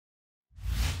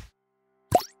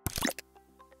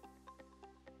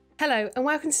Hello and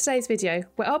welcome to today's video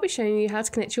where I'll be showing you how to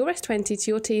connect your S20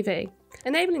 to your TV,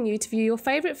 enabling you to view your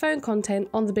favourite phone content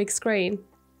on the big screen.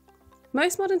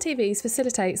 Most modern TVs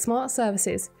facilitate smart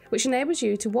services which enables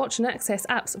you to watch and access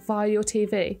apps via your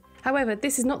TV. However,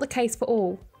 this is not the case for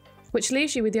all, which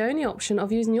leaves you with the only option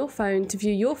of using your phone to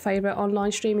view your favourite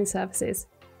online streaming services.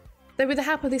 Though with the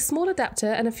help of this small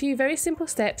adapter and a few very simple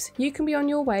steps, you can be on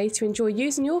your way to enjoy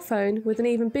using your phone with an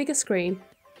even bigger screen.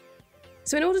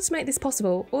 So in order to make this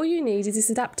possible, all you need is this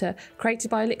adapter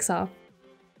created by Elixir.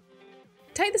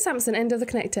 Take the Samsung end of the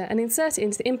connector and insert it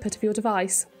into the input of your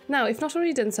device. Now, if not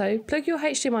already done so, plug your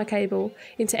HDMI cable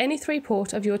into any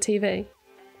 3-port of your TV.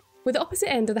 With the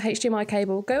opposite end of the HDMI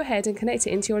cable, go ahead and connect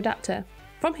it into your adapter.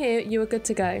 From here, you are good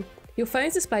to go. Your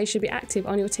phone's display should be active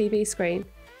on your TV screen.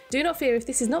 Do not fear if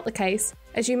this is not the case,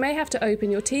 as you may have to open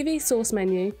your TV source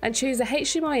menu and choose the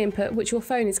HDMI input which your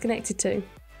phone is connected to.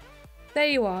 There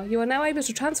you are now able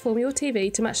to transform your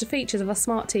TV to match the features of a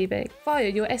smart TV via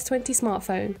your S20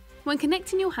 smartphone. When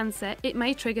connecting your handset, it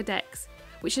may trigger DeX,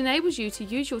 which enables you to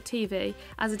use your TV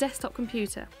as a desktop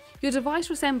computer. Your device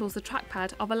resembles the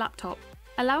trackpad of a laptop,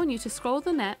 allowing you to scroll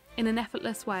the net in an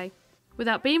effortless way,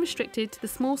 without being restricted to the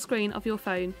small screen of your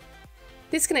phone.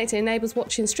 This connector enables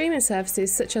watching streaming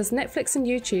services such as Netflix and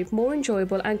YouTube more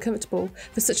enjoyable and comfortable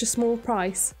for such a small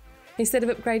price. Instead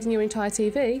of upgrading your entire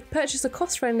TV, purchase a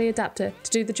cost-friendly adapter to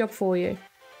do the job for you.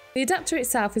 The adapter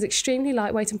itself is extremely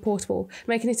lightweight and portable,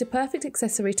 making it a perfect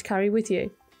accessory to carry with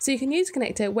you, so you can use the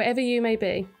connector wherever you may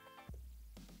be.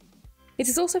 It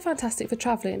is also fantastic for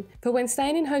travelling, for when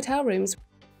staying in hotel rooms.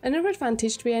 Another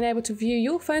advantage to being able to view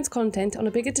your phone's content on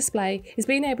a bigger display is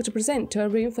being able to present to a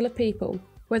room full of people,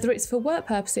 whether it's for work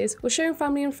purposes or showing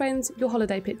family and friends your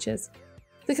holiday pictures.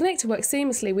 The connector works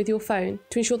seamlessly with your phone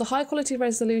to ensure the high quality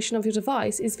resolution of your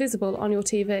device is visible on your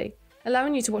TV,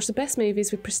 allowing you to watch the best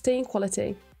movies with pristine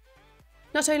quality.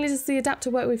 Not only does the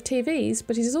adapter work with TVs,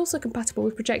 but it is also compatible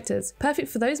with projectors, perfect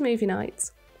for those movie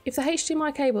nights. If the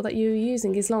HDMI cable that you are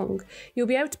using is long, you'll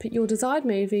be able to pick your desired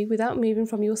movie without moving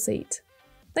from your seat.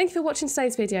 Thank you for watching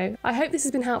today's video. I hope this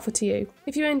has been helpful to you.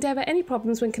 If you endeavour any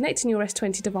problems when connecting your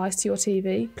S20 device to your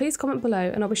TV, please comment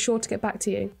below and I'll be sure to get back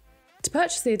to you. To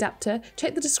purchase the adapter,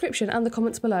 check the description and the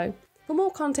comments below. For more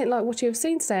content like what you have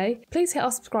seen today, please hit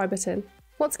our subscribe button.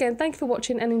 Once again, thank you for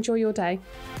watching and enjoy your day.